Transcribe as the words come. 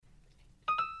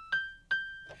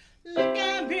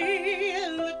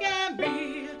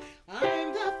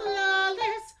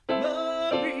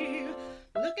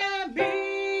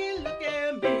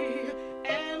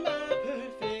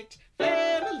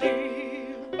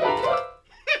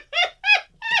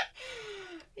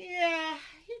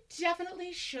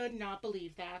I should not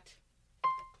believe that.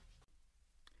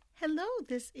 Hello,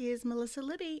 this is Melissa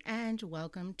Libby, and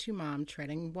welcome to Mom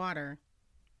Treading Water.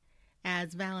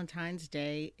 As Valentine's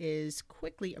Day is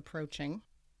quickly approaching,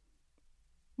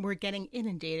 we're getting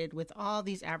inundated with all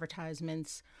these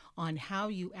advertisements on how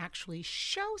you actually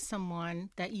show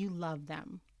someone that you love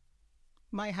them.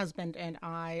 My husband and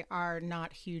I are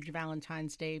not huge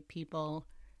Valentine's Day people.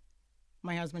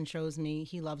 My husband shows me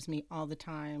he loves me all the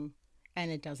time, and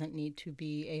it doesn't need to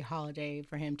be a holiday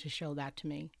for him to show that to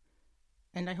me.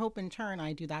 And I hope in turn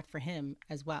I do that for him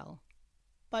as well.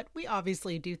 But we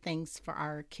obviously do things for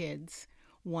our kids.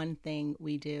 One thing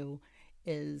we do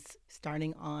is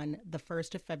starting on the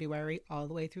 1st of February all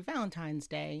the way through Valentine's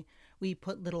Day, we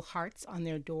put little hearts on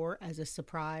their door as a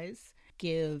surprise,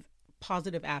 give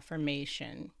positive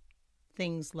affirmation.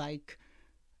 Things like,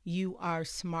 you are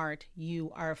smart,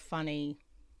 you are funny,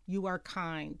 you are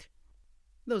kind.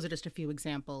 Those are just a few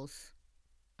examples.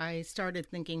 I started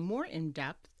thinking more in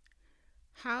depth.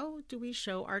 How do we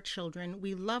show our children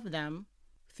we love them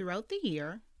throughout the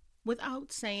year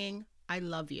without saying, I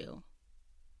love you?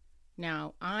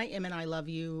 Now, I am an I love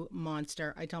you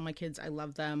monster. I tell my kids I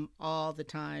love them all the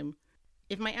time.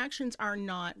 If my actions are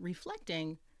not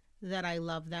reflecting that I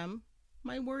love them,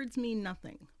 my words mean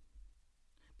nothing.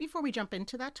 Before we jump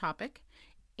into that topic,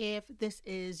 if this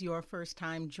is your first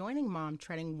time joining Mom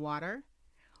Treading Water,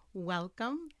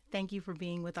 welcome. Thank you for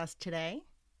being with us today.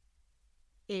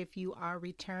 If you are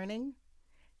returning,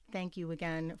 thank you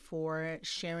again for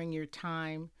sharing your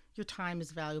time. Your time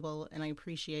is valuable, and I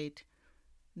appreciate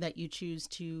that you choose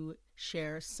to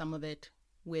share some of it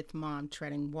with Mom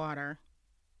Treading Water.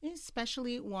 I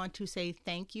especially want to say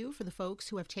thank you for the folks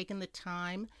who have taken the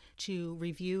time to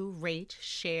review, rate,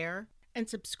 share, and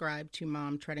subscribe to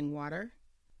Mom Treading Water.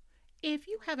 If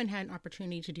you haven't had an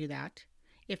opportunity to do that,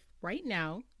 if right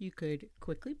now you could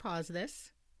quickly pause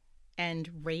this and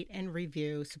rate and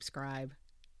review, subscribe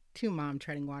to Mom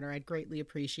Treading Water, I'd greatly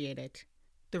appreciate it.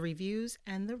 The reviews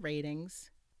and the ratings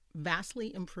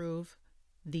vastly improve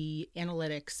the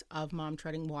analytics of Mom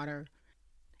Treading Water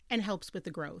and helps with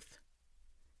the growth.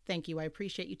 Thank you. I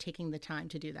appreciate you taking the time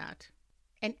to do that.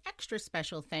 An extra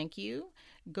special thank you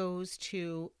goes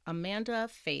to Amanda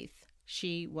Faith.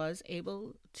 She was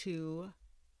able to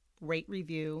rate,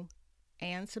 review,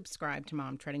 and subscribe to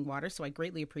Mom Treading Water, so I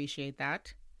greatly appreciate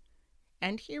that.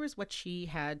 And here is what she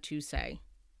had to say.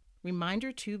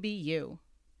 Reminder to be you.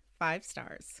 5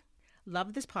 stars.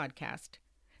 Love this podcast.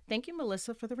 Thank you,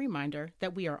 Melissa, for the reminder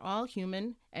that we are all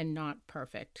human and not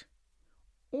perfect.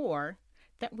 Or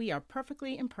that we are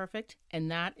perfectly imperfect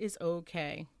and that is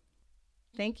okay.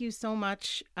 Thank you so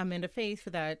much, Amanda Faith,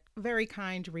 for that very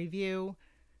kind review.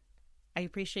 I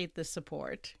appreciate the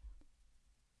support.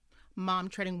 Mom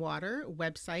Treading Water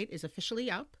website is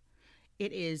officially up.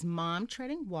 It is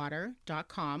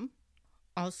momtreadingwater.com.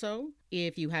 Also,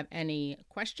 if you have any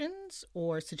questions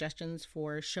or suggestions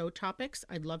for show topics,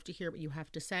 I'd love to hear what you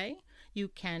have to say. You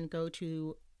can go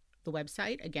to the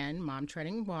website, again, Mom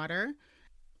Treading Water,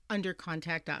 under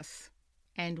Contact Us.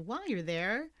 And while you're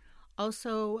there,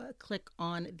 also click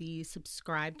on the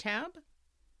subscribe tab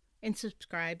and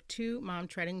subscribe to Mom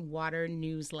Treading Water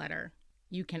newsletter.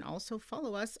 You can also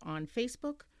follow us on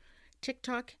Facebook,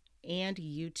 TikTok, and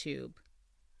YouTube.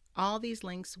 All these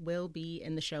links will be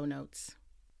in the show notes.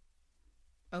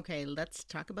 Okay, let's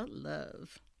talk about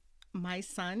love. My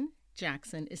son,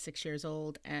 Jackson, is 6 years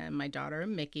old, and my daughter,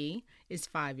 Mickey, is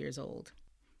 5 years old.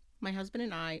 My husband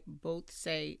and I both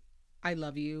say, I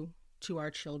love you to our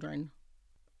children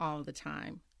all the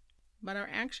time. But our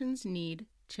actions need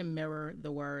to mirror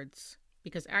the words,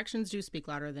 because actions do speak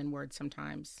louder than words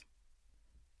sometimes.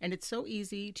 And it's so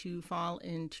easy to fall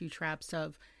into traps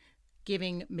of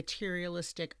giving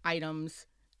materialistic items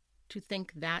to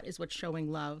think that is what's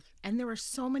showing love. And there are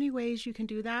so many ways you can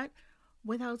do that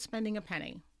without spending a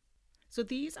penny. So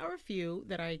these are a few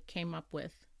that I came up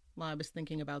with while I was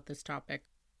thinking about this topic.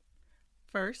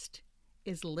 First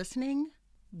is listening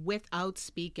without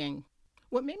speaking.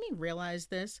 What made me realize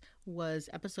this was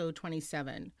episode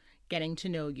 27, Getting to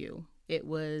Know You. It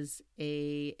was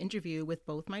an interview with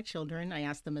both my children. I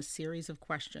asked them a series of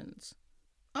questions.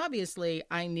 Obviously,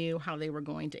 I knew how they were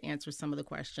going to answer some of the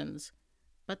questions,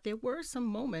 but there were some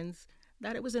moments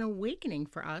that it was an awakening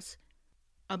for us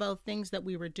about things that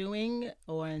we were doing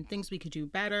or things we could do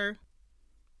better,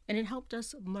 and it helped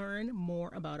us learn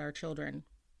more about our children.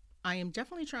 I am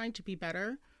definitely trying to be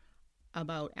better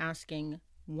about asking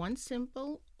one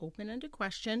simple, open-ended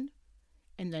question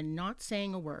and then not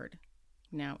saying a word.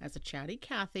 Now, as a chatty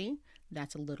Kathy,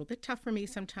 that's a little bit tough for me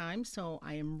sometimes, so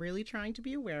I am really trying to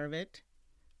be aware of it.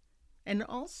 And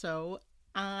also,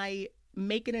 I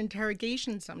make an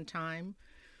interrogation sometime,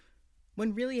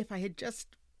 when really if I had just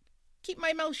keep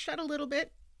my mouth shut a little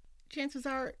bit, chances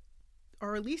are,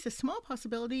 or at least a small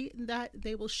possibility, that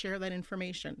they will share that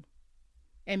information.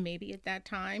 And maybe at that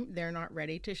time, they're not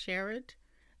ready to share it.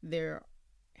 There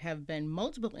have been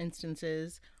multiple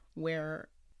instances where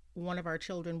one of our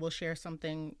children will share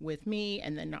something with me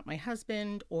and then not my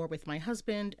husband, or with my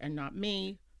husband and not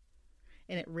me.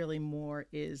 And it really more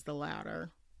is the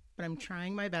latter. But I'm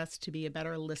trying my best to be a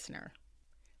better listener.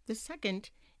 The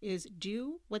second is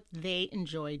do what they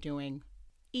enjoy doing,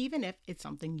 even if it's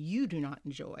something you do not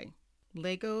enjoy.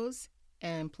 Legos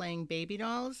and playing baby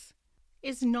dolls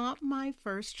is not my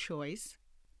first choice,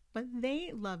 but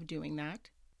they love doing that.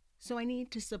 So I need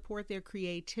to support their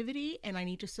creativity and I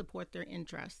need to support their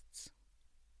interests.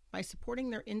 By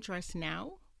supporting their interests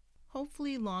now,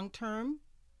 hopefully long term,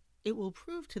 it will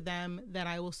prove to them that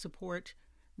I will support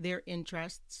their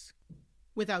interests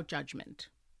without judgment.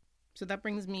 So that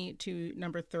brings me to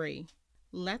number 3.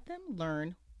 Let them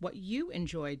learn what you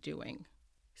enjoy doing.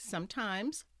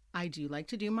 Sometimes I do like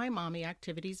to do my mommy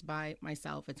activities by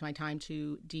myself. It's my time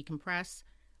to decompress,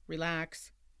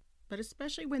 relax, but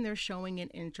especially when they're showing an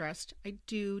interest, I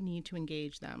do need to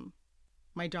engage them.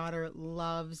 My daughter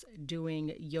loves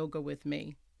doing yoga with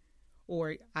me,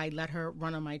 or I let her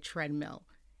run on my treadmill.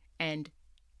 And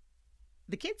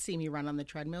the kids see me run on the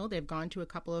treadmill. They've gone to a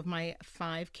couple of my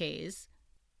 5Ks,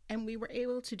 and we were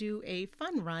able to do a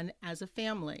fun run as a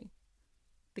family.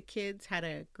 The kids had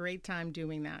a great time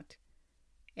doing that.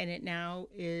 And it now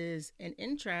is an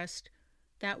interest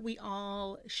that we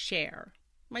all share.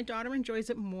 My daughter enjoys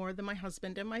it more than my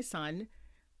husband and my son.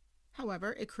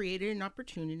 However, it created an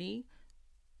opportunity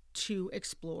to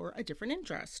explore a different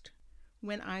interest.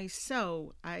 When I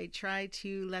sew, I try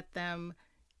to let them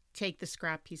take the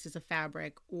scrap pieces of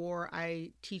fabric, or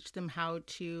I teach them how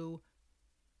to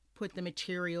put the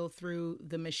material through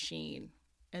the machine.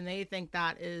 And they think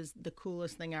that is the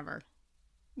coolest thing ever.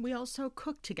 We also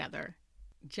cook together.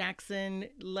 Jackson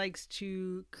likes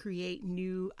to create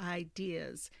new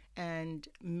ideas, and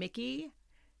Mickey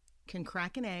can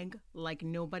crack an egg like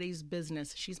nobody's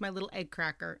business. She's my little egg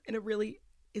cracker, and it really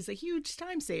is a huge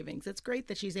time savings. It's great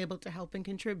that she's able to help and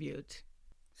contribute.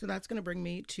 So that's going to bring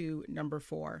me to number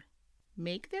 4.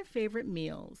 Make their favorite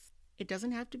meals. It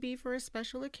doesn't have to be for a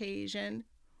special occasion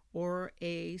or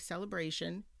a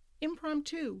celebration.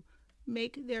 Impromptu.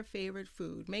 Make their favorite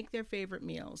food. Make their favorite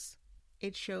meals.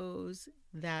 It shows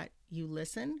that you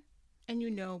listen and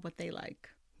you know what they like.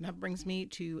 That brings me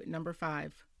to number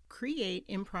 5. Create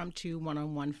impromptu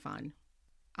one-on-one fun.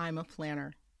 I'm a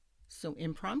planner, so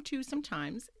impromptu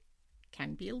sometimes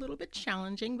can be a little bit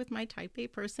challenging with my type A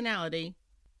personality,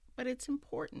 but it's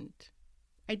important.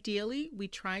 Ideally, we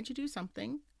try to do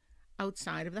something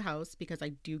outside of the house because I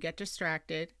do get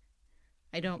distracted.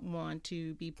 I don't want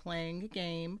to be playing a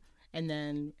game and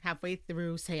then halfway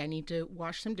through say I need to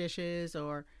wash some dishes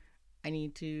or I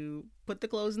need to put the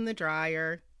clothes in the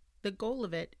dryer. The goal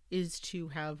of it is to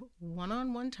have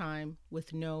one-on-one time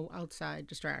with no outside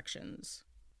distractions.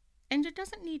 And it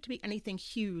doesn't need to be anything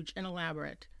huge and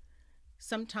elaborate.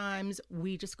 Sometimes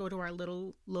we just go to our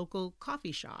little local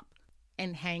coffee shop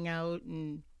and hang out,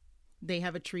 and they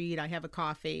have a treat, I have a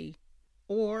coffee.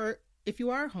 Or if you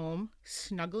are home,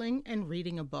 snuggling and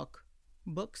reading a book.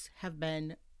 Books have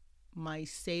been my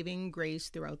saving grace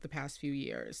throughout the past few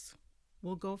years.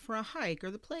 We'll go for a hike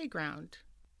or the playground.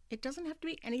 It doesn't have to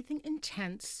be anything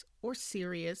intense or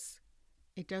serious.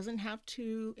 It doesn't have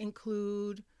to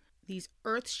include these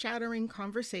earth-shattering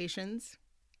conversations.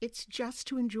 It's just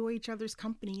to enjoy each other's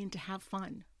company and to have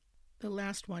fun. The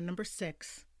last one, number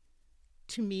 6,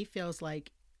 to me feels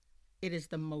like it is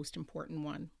the most important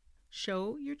one.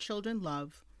 Show your children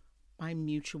love by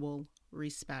mutual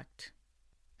respect.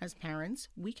 As parents,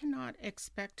 we cannot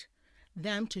expect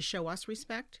them to show us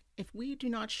respect if we do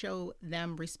not show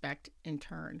them respect in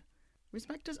turn.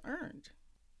 Respect is earned.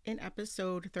 In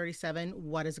episode 37,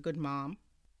 What is a Good Mom?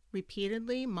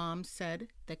 Repeatedly, Mom said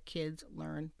that kids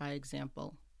learn by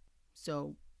example.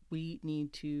 So we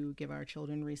need to give our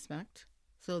children respect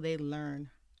so they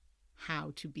learn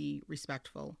how to be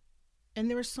respectful. And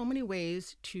there are so many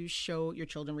ways to show your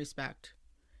children respect.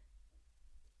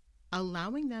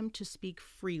 Allowing them to speak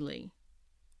freely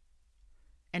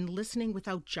and listening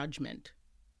without judgment.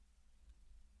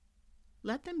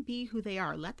 Let them be who they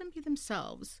are. Let them be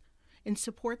themselves and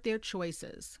support their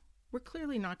choices. We're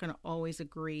clearly not going to always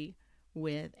agree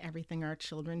with everything our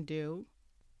children do.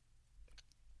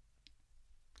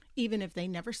 Even if they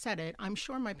never said it, I'm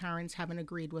sure my parents haven't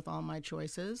agreed with all my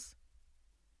choices.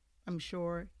 I'm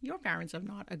sure your parents have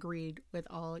not agreed with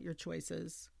all your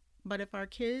choices. But if our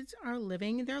kids are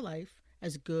living their life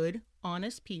as good,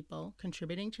 honest people,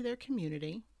 contributing to their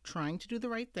community, trying to do the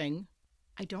right thing,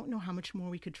 I don't know how much more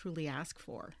we could truly ask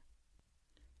for.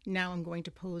 Now I'm going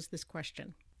to pose this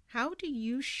question. How do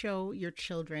you show your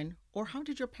children, or how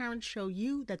did your parents show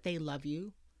you that they love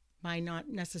you? By not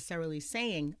necessarily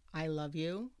saying, I love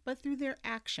you, but through their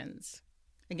actions.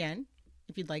 Again,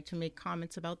 if you'd like to make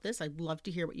comments about this, I'd love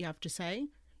to hear what you have to say.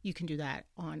 You can do that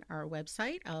on our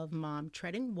website of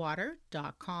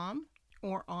momtreadingwater.com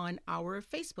or on our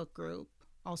Facebook group,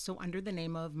 also under the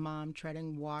name of Mom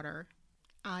Treading Water.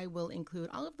 I will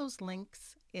include all of those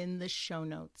links in the show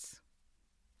notes.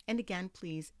 And again,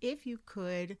 please, if you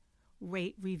could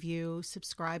rate, review,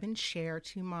 subscribe, and share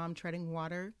to Mom Treading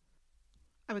Water,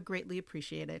 I would greatly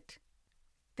appreciate it.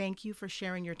 Thank you for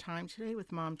sharing your time today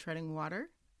with Mom Treading Water.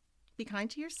 Be kind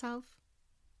to yourself.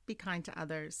 Be kind to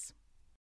others.